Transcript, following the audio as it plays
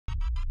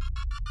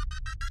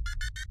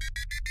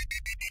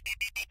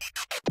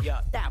Yo,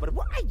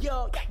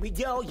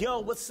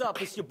 what's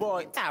up? It's your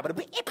boy,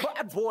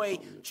 boy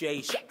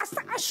Jay.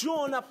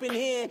 Showing up in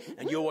here,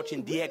 and you're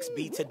watching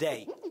DXB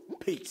Today.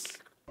 Peace.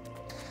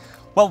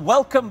 Well,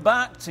 welcome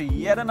back to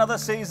yet another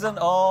season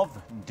of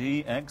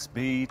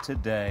DXB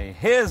Today.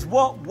 Here's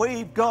what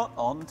we've got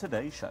on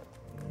today's show.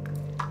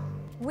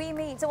 We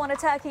meet one of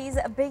Turkey's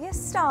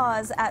biggest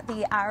stars at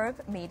the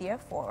Arab Media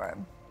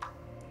Forum.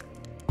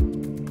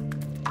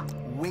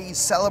 We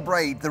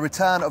celebrate the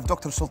return of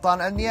Dr.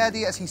 Sultan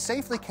Al-Niadi as he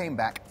safely came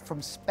back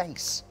from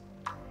space.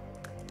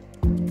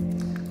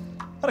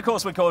 And of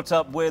course, we caught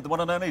up with the one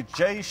and only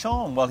Jay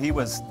Sean while he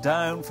was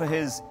down for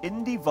his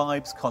Indie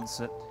Vibes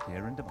concert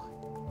here in Dubai.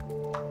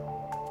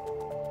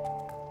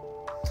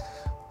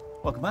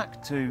 Welcome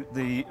back to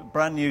the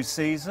brand new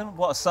season.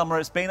 What a summer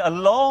it's been. A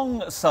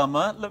long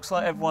summer. Looks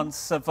like everyone's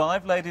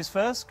survived. Ladies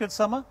first. Good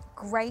summer?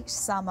 Great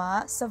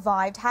summer.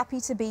 Survived. Happy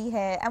to be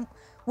here. And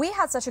we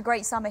had such a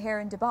great summer here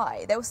in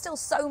Dubai. There was still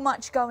so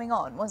much going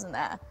on, wasn't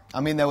there?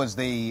 I mean, there was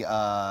the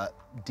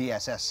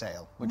DSS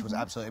sale, which was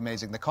absolutely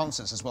amazing. The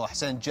concerts as well.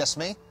 Hassan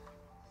Jesmi,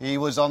 he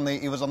was on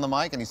the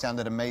mic and he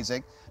sounded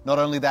amazing. Not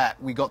only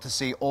that, we got to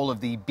see all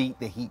of the Beat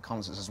the Heat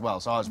concerts as well.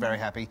 So I was very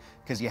happy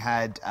because you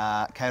had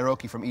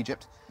Kairoki from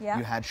Egypt. Yeah.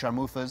 You had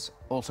Sharmoufas,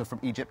 also from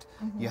Egypt.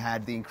 You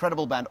had the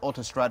incredible band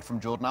Autostrad from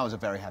Jordan. I was a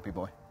very happy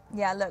boy.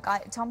 Yeah, look,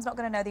 Tom's not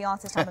going to know the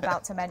artist I'm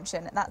about to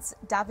mention. That's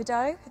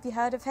Davido. Have you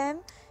heard of him?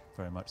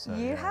 Very much so.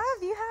 You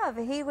have.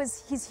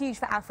 He's huge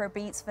for Afro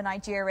beats for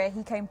Nigeria.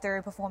 He came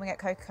through performing at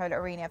Coca-Cola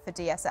Arena for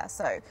DSS.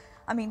 So,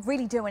 I mean,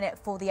 really doing it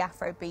for the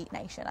Afro beat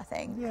nation, I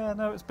think. Yeah,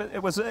 no,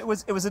 it was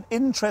an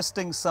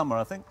interesting summer.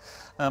 I think,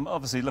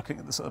 obviously, looking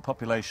at the sort of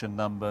population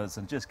numbers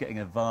and just getting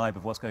a vibe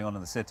of what's going on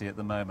in the city at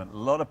the moment. A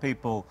lot of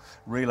people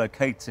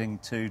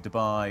relocating to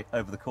Dubai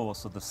over the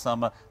course of the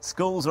summer.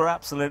 Schools are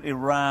absolutely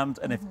rammed,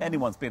 and if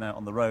anyone's been out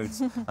on the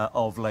roads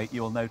of late,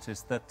 you'll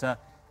notice that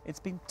it's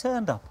been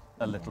turned up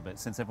a little bit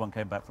since everyone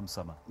came back from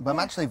summer. But I'm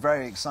actually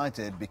very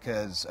excited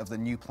because of the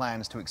new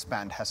plans to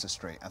expand Hesse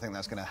Street. I think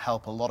that's going to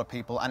help a lot of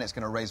people, and it's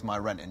going to raise my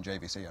rent in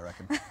JVC, I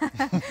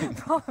reckon.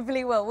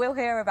 Probably will. We'll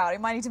hear about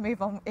it. Might need to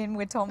move on in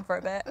with Tom for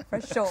a bit,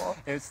 for sure.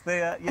 It's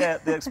the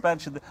the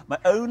expansion. My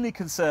only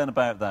concern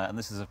about that, and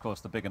this is of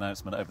course the big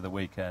announcement over the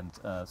weekend,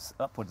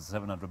 upwards of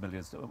 700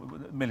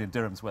 million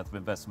dirhams worth of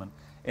investment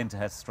into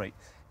Hesse Street,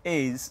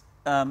 is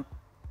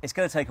it's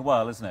going to take a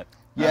while, isn't it?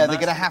 Yeah, they're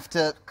going to have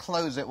to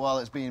close it while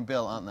it's being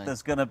built, aren't they?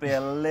 There's going to be a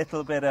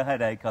little bit of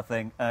headache, I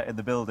think, in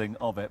the building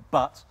of it,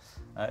 but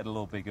it'll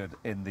all be good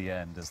in the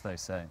end, as they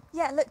say.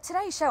 Yeah, look,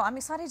 today's show, I'm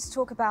excited to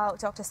talk about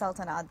Dr.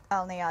 Sultan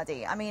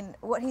Al-Niadi. I mean,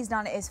 what he's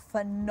done is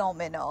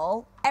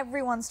phenomenal.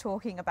 Everyone's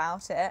talking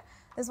about it.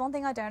 There's one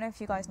thing I don't know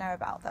if you guys know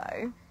about,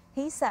 though.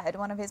 He said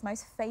one of his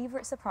most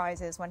favourite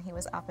surprises when he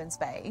was up in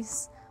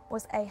space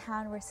was a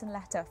handwritten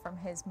letter from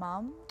his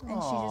mum, and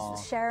she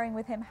was sharing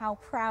with him how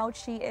proud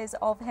she is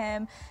of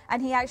him.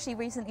 And he actually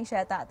recently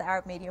shared that at the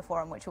Arab Media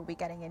Forum, which we'll be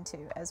getting into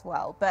as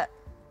well. But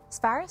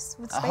Sparrows,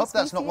 would space I hope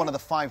that's not you? one of the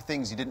 5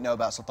 things you didn't know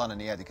about Sultan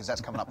Al-Niadi, because that's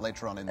coming up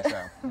later on in the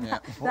show. Yeah.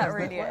 That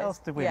really is. What else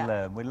did we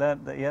learn? We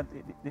learned that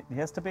he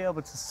has to be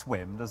able to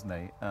swim, doesn't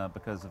he?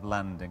 Because of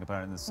landing,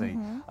 apparently, in the sea.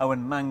 Oh,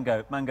 and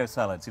mango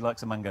salads. He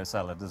likes a mango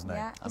salad, doesn't he?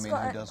 Yeah, he's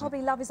got to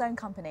probably love his own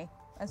company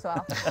as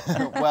well.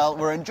 Well,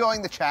 we're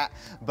enjoying the chat,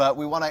 but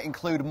we want to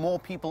include more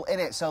people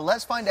in it. So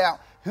let's find out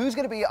who's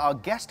going to be our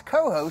guest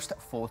co-host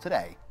for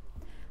today.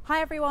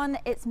 Hi everyone,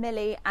 it's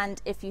Millie,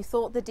 and if you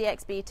thought the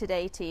DXB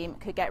Today team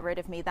could get rid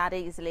of me that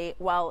easily,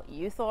 well,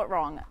 you thought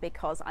wrong,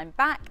 because I'm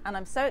back and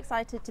I'm so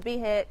excited to be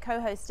here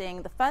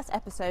co-hosting the first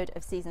episode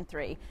of Season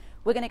 3.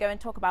 We're going to go and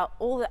talk about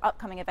all the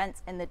upcoming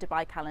events in the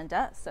Dubai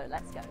calendar, so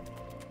let's go.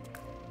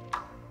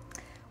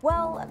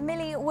 Well,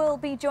 Millie will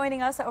be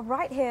joining us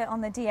right here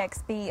on the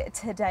DXB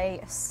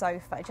Today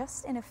sofa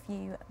just in a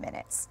few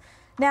minutes.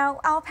 Now,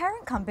 our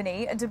parent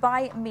company,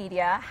 Dubai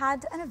Media,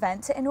 had an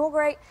event to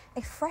inaugurate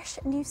a fresh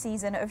new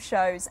season of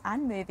shows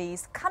and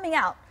movies coming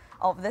out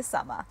of the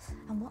summer.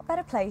 And what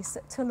better place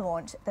to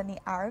launch than the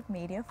Arab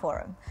Media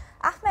Forum?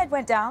 Ahmed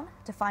went down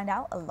to find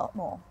out a lot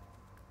more.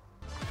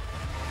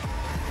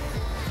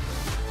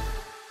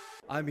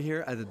 I'm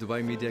here at the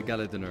Dubai Media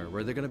Gala Dinner,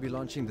 where they're going to be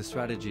launching the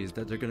strategies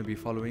that they're going to be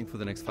following for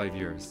the next 5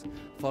 years.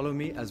 Follow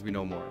me as we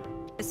know more.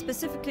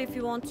 Specifically, if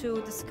you want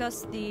to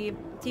discuss the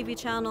TV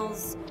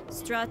channels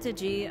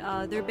strategy,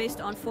 they're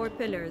based on 4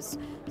 pillars.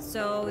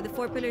 So the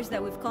 4 pillars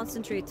that we've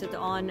concentrated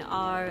on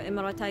are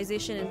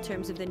Emiratization in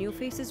terms of the new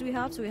faces we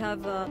have. So we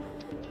have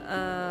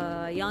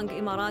young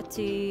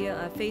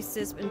Emirati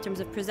faces in terms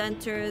of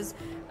presenters,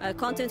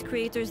 content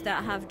creators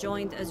that have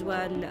joined as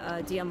well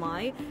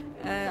DMI.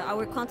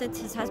 Our content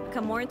has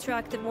become more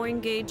interactive, more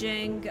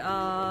engaging,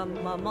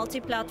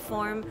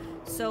 multi-platform.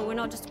 So we're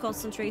not just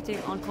concentrating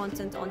on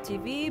content on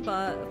TV,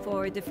 but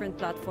for different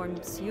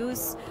platforms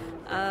use.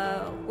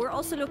 We're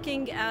also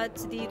looking at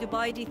the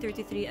Dubai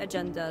D33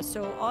 agenda.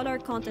 So all our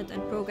content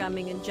and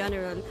programming in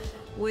general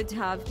would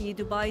have the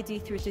Dubai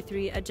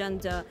D33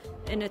 agenda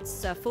in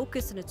its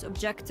focus and its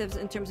objectives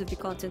in terms of the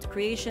content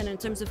creation, in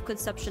terms of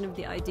conception of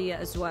the idea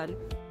as well.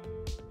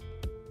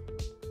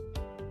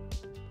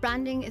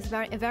 Branding is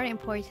a very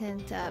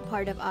important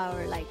part of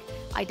our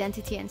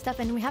identity and stuff,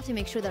 and we have to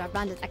make sure that our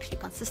brand is actually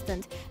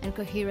consistent and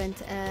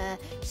coherent.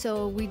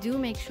 So we do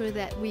make sure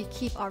that we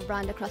keep our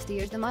brand across the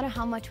years. No matter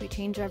how much we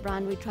change our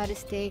brand, we try to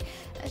stay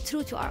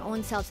true to our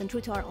own selves and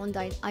true to our own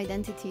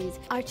identities.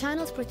 Our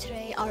channels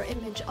portray our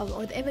image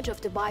or the image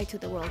of Dubai to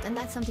the world, and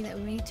that's something that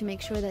we need to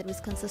make sure that is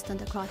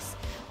consistent across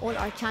all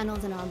our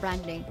channels and our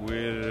branding.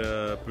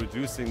 We're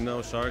producing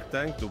now Shark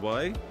Tank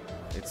Dubai.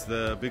 It's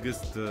the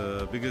biggest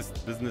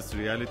business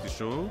reality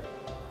show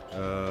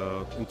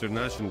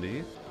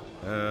internationally.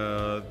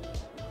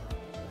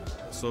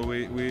 So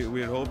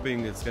we're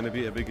hoping it's going to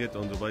be a big hit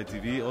on Dubai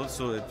TV.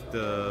 Also,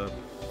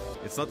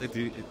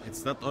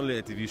 it's not only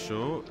a TV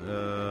show.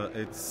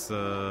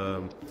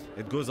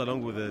 It goes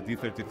along with the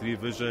D33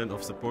 vision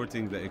of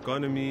supporting the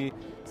economy,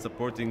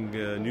 supporting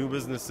new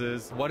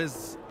businesses. What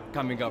is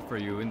coming up for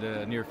you in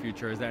the near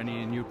future? Is there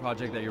any new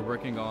project that you're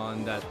working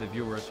on that the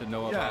viewers should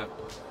know about?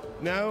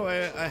 Now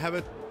I have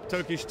a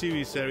Turkish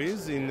TV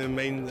series in the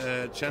main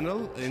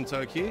channel in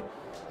Turkey.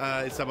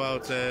 It's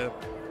about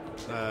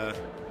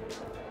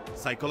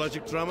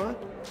psychological drama.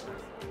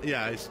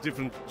 Yeah, it's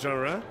different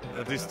genre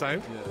at this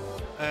time.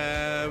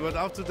 But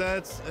after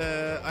that,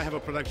 I have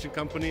a production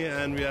company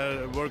and we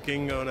are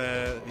working on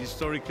a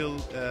historical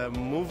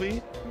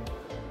movie.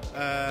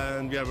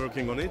 And we are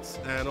working on it.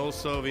 And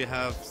also we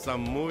have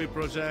some movie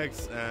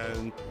projects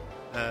and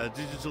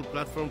digital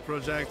platform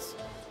projects.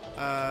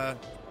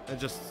 And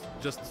just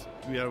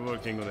we are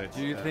working on it.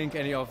 Do you think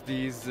any of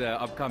these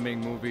upcoming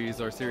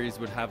movies or series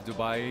would have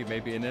Dubai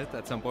maybe in it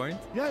at some point?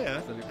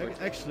 Yeah.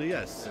 Actually,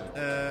 yes.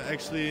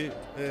 Actually,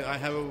 I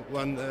have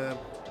one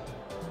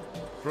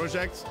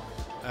project.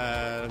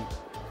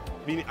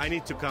 I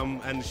need to come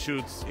and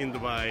shoot in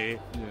Dubai,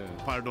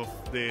 part of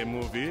the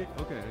movie.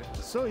 Okay.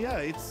 So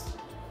yeah,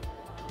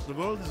 the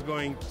world is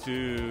going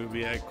to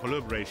be a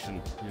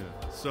collaboration.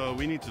 So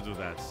we need to do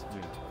that.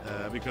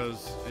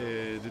 Because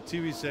the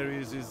TV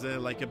series is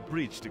like a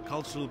bridge, the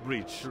cultural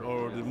bridge,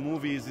 or the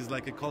movies is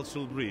like a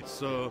cultural bridge.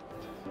 So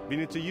we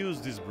need to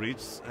use this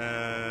bridge,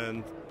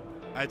 and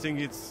I think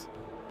it's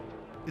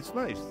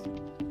nice.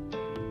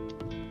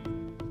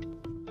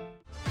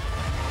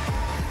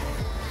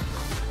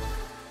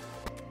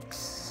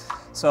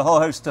 So a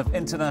whole host of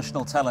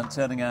international talent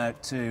turning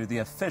out to the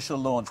official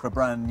launch for a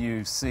brand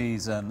new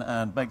season,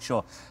 and make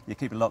sure you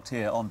keep it locked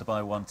here on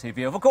Dubai One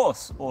TV. Of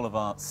course, all of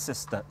our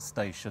sister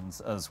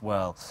stations as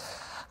well.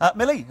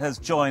 Millie has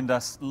joined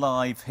us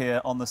live here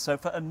on the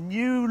sofa. A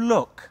new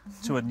look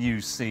to a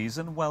new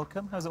season.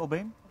 Welcome. How's it all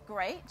been?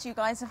 Great. You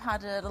guys have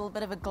had a little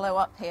bit of a glow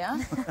up here.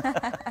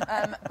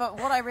 But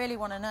what I really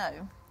want to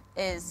know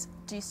is,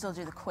 do you still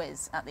do the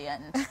quiz at the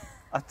end?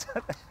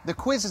 The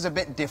quiz is a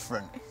bit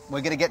different.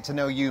 We're going to get to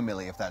know you,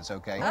 Millie, if that's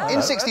okay. Oh,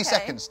 in 60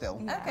 seconds still.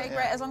 Okay,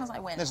 great, as long as I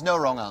win. There's no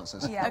wrong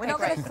answers. Yeah, we're not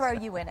going to throw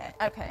you in it.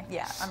 Okay,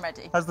 yeah, I'm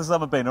ready. How's the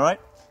summer been, all right?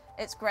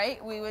 It's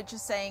great. We were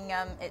just saying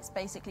it's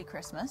basically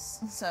Christmas,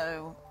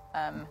 so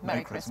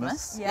Merry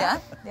Christmas. Yeah.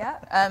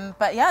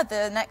 But yeah,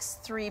 the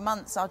next 3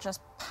 months are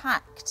just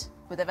packed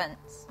with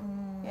events.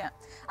 Yeah.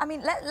 I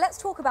mean, let's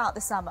talk about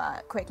the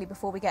summer quickly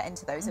before we get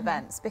into those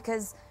events,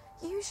 because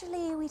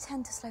usually we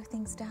tend to slow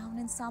things down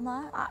in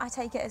summer. I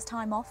take it as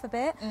time off a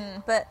bit,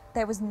 but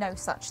there was no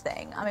such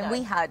thing. I mean,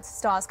 we had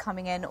stars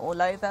coming in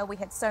all over. We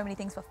had so many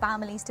things for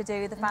families to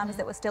do, the families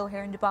that were still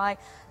here in Dubai.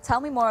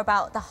 Tell me more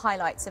about the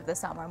highlights of the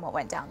summer and what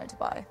went down in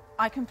Dubai.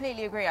 I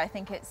completely agree. I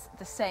think it's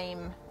the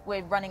same.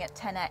 We're running at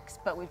 10x,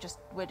 but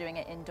we're doing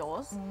it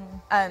indoors.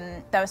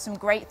 There were some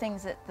great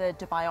things at the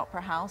Dubai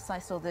Opera House. I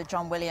saw the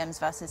John Williams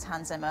versus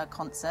Hans Zimmer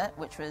concert,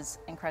 which was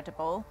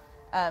incredible.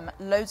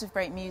 Loads of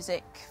great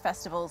music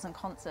festivals and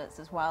concerts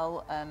as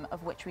well,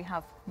 of which we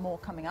have more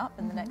coming up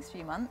in the next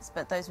few months,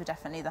 but those were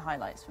definitely the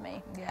highlights for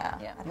me.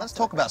 Yeah. Let's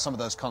talk about some of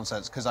those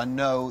concerts, because I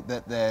know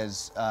that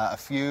there's a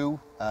few.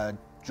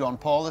 Sean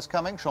Paul is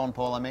coming.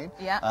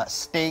 Yeah.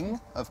 Sting,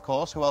 of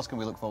course. Who else can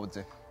we look forward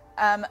to?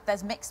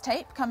 There's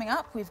Mixtape coming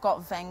up. We've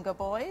got Venga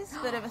Boys,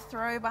 bit of a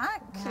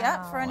throwback,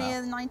 for any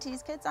of the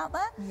 90s kids out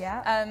there.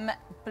 Yeah.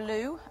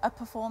 Blue are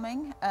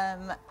performing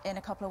in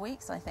a couple of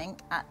weeks, I think,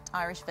 at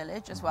Irish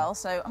Village as well.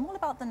 So I'm all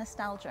about the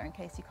nostalgia, in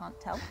case you can't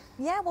tell.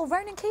 Yeah, well,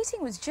 Ronan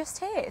Keating was just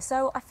here,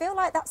 so I feel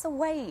like that's a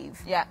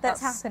wave that's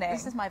happening.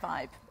 This is my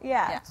vibe.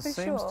 Yeah, It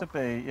seems to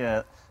be,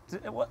 yeah.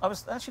 I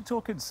was actually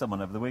talking to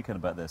someone over the weekend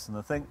about this, and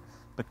I think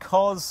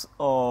because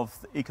of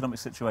the economic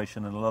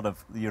situation in a lot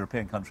of the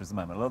European countries at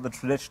the moment, a lot of the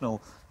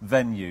traditional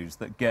venues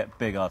that get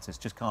big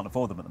artists just can't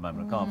afford them at the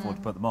moment, can't afford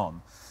to put them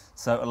on.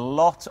 So a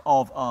lot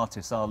of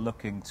artists are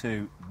looking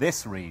to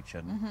this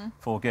region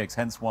for gigs,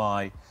 hence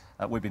why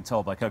we've been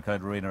told by Coca-Cola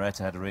Arena,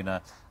 Etihad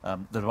Arena,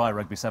 the Dubai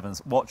Rugby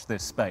Sevens, watch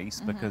this space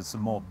because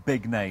some more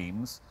big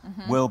names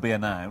will be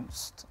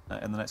announced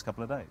in the next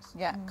couple of days.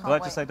 Yeah, Did I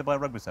just say Dubai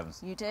Rugby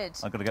Sevens? You did.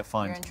 I've got to get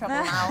fined. You're in trouble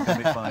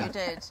now. You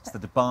did. It's the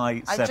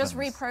Dubai Sevens. I just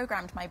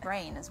reprogrammed my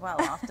brain as well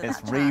after that.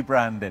 It's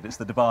rebranded. It's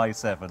the Dubai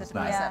Sevens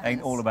now. Sevens.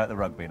 Ain't all about the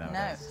rugby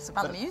nowadays. No, it's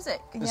about the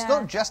music. It's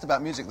not just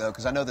about music, though,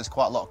 because I know there's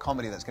quite a lot of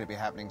comedy that's going to be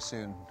happening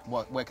soon.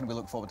 Where can we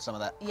look forward to some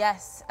of that?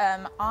 Yes,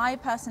 I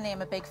personally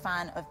am a big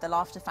fan of the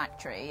Laughter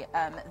Factory.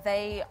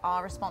 They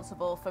are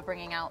responsible for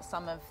bringing out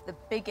some of the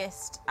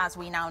biggest, as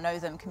we now know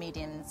them,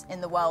 comedians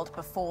in the world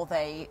before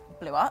they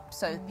blew up.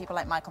 So people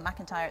like Michael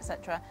McIntyre,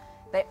 etc.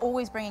 They're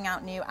always bringing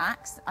out new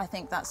acts. I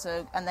think that's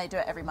and they do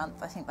it every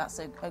month. I think that's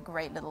a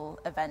great little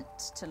event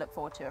to look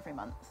forward to every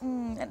month.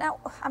 Now,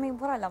 I mean,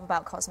 what I love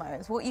about Cosmo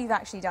is what you've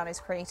actually done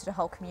is created a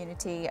whole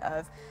community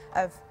of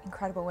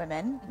incredible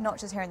women, not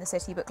just here in the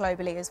city, but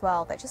globally as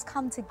well, that just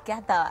come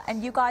together.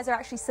 And you guys are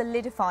actually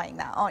solidifying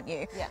that, aren't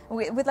you? Yeah.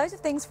 With loads of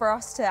things for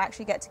us to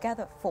actually get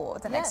together for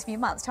the next few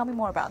months. Tell me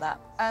more about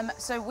that.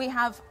 So we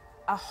have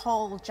a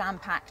whole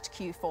jam-packed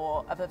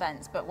Q4 of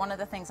events, but one of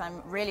the things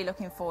I'm really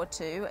looking forward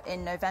to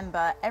in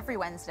November, every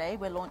Wednesday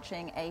we're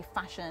launching a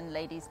fashion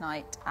ladies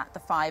night at the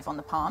 5 on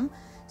the Palm.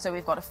 So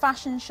we've got a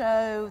fashion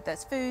show,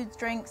 there's foods,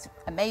 drinks,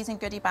 amazing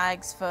goodie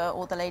bags for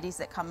all the ladies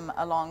that come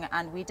along,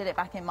 and we did it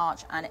back in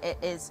March and it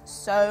is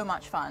so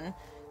much fun.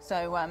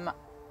 So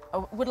I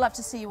would love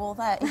to see you all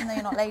there. Even though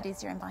you're not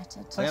ladies, you're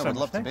invited. Yeah, we'd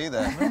love to be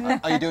there.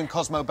 Are you doing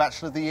Cosmo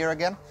Bachelor of the Year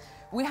again?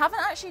 We haven't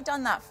actually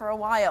done that for a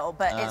while,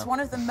 but it's one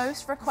of the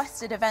most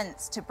requested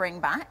events to bring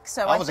back.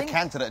 So I was a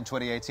candidate in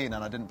 2018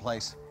 and I didn't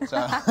place. So.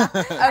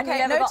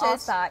 Okay,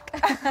 noted.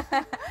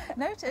 Back.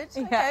 Noted.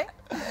 Okay.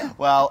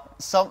 Well,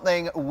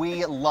 something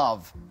we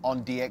love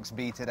on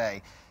DXB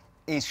today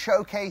is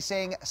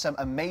showcasing some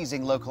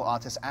amazing local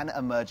artists and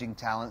emerging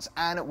talents,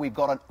 and we've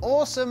got an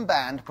awesome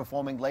band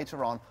performing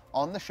later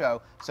on the show.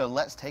 So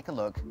let's take a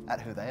look at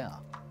who they are.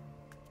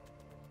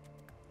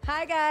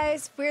 Hi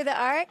guys, we're The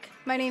Ark.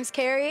 My name's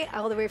Carrie,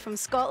 all the way from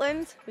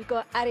Scotland. We've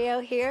got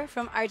Ariel here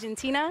from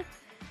Argentina,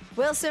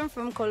 Wilson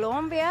from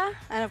Colombia,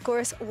 and of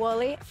course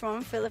Wally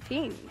from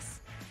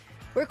Philippines.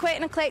 We're quite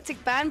an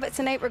eclectic band, but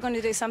tonight we're going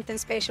to do something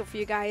special for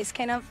you guys.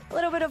 Kind of a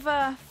little bit of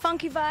a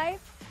funky vibe.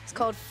 It's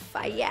called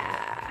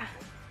Fire.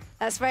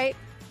 That's right,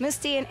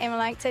 Misty and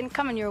Engin Altan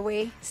coming your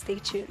way. Stay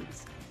tuned.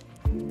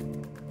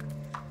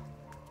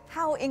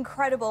 How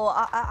incredible.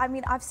 I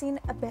mean, I've seen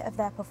a bit of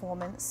their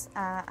performance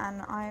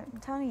and I'm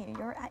telling you,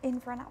 you're in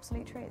for an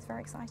absolute treat. It's very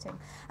exciting.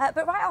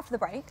 But right after the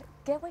break,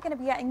 we're going to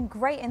be getting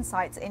great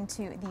insights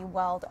into the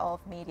world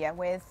of media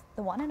with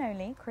the one and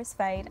only Chris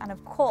Fade and,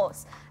 of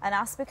course,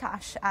 Anas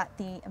Bakash at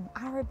the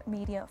Arab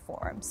Media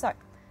Forum. So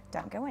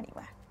don't go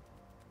anywhere.